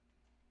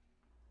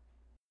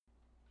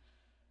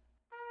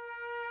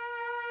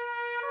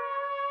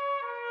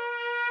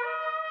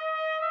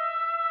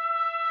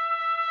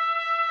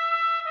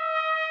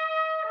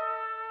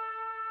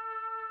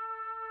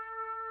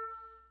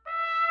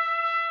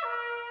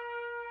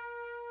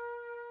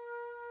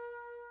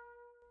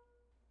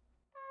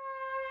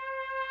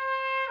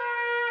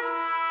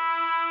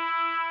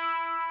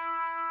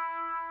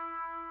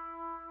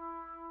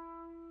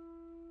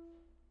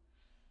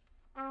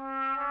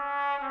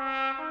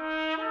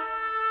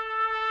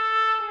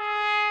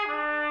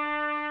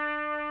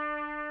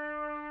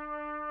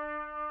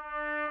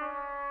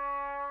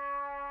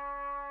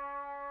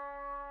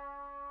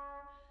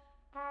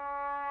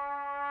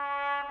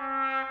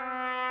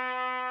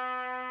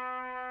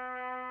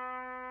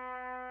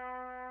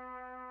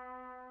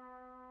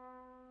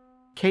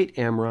Kate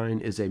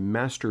Amrine is a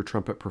master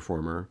trumpet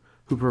performer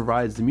who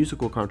provides the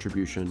musical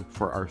contribution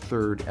for our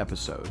third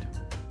episode.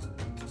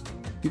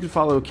 You can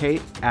follow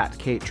Kate at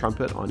Kate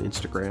Trumpet on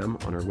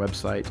Instagram, on our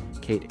website,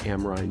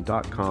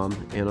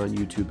 kateamrine.com, and on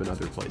YouTube and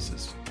other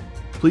places.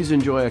 Please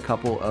enjoy a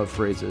couple of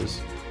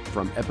phrases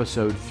from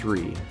episode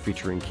 3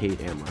 featuring Kate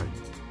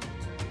Amrine.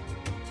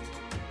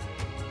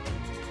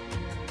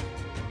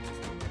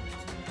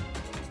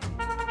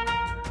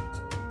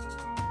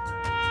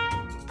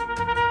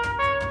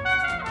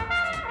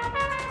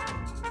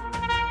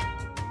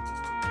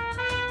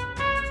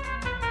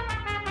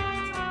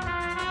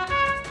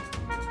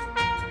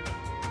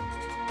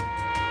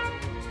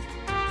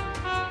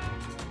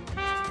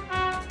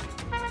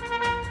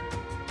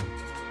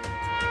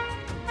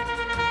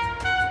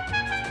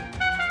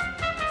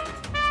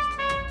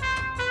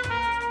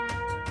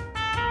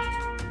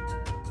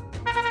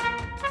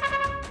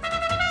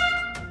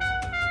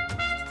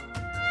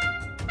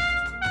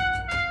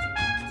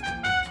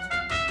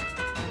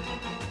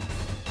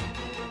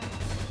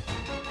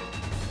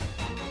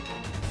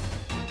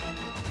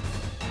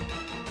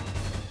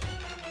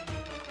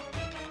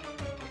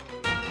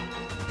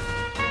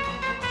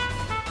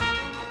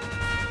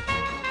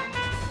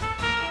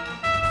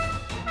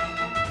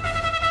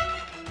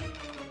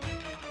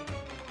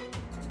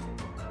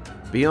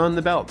 Beyond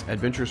the Belt,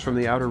 Adventures from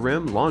the Outer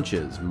Rim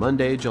launches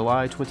Monday,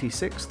 July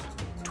 26th,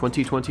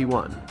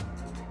 2021.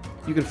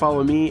 You can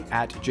follow me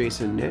at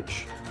Jason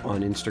Nitch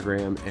on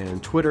Instagram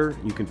and Twitter.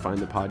 You can find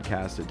the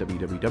podcast at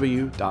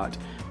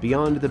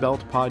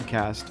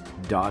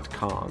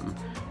www.beyondthebeltpodcast.com.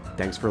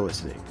 Thanks for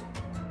listening.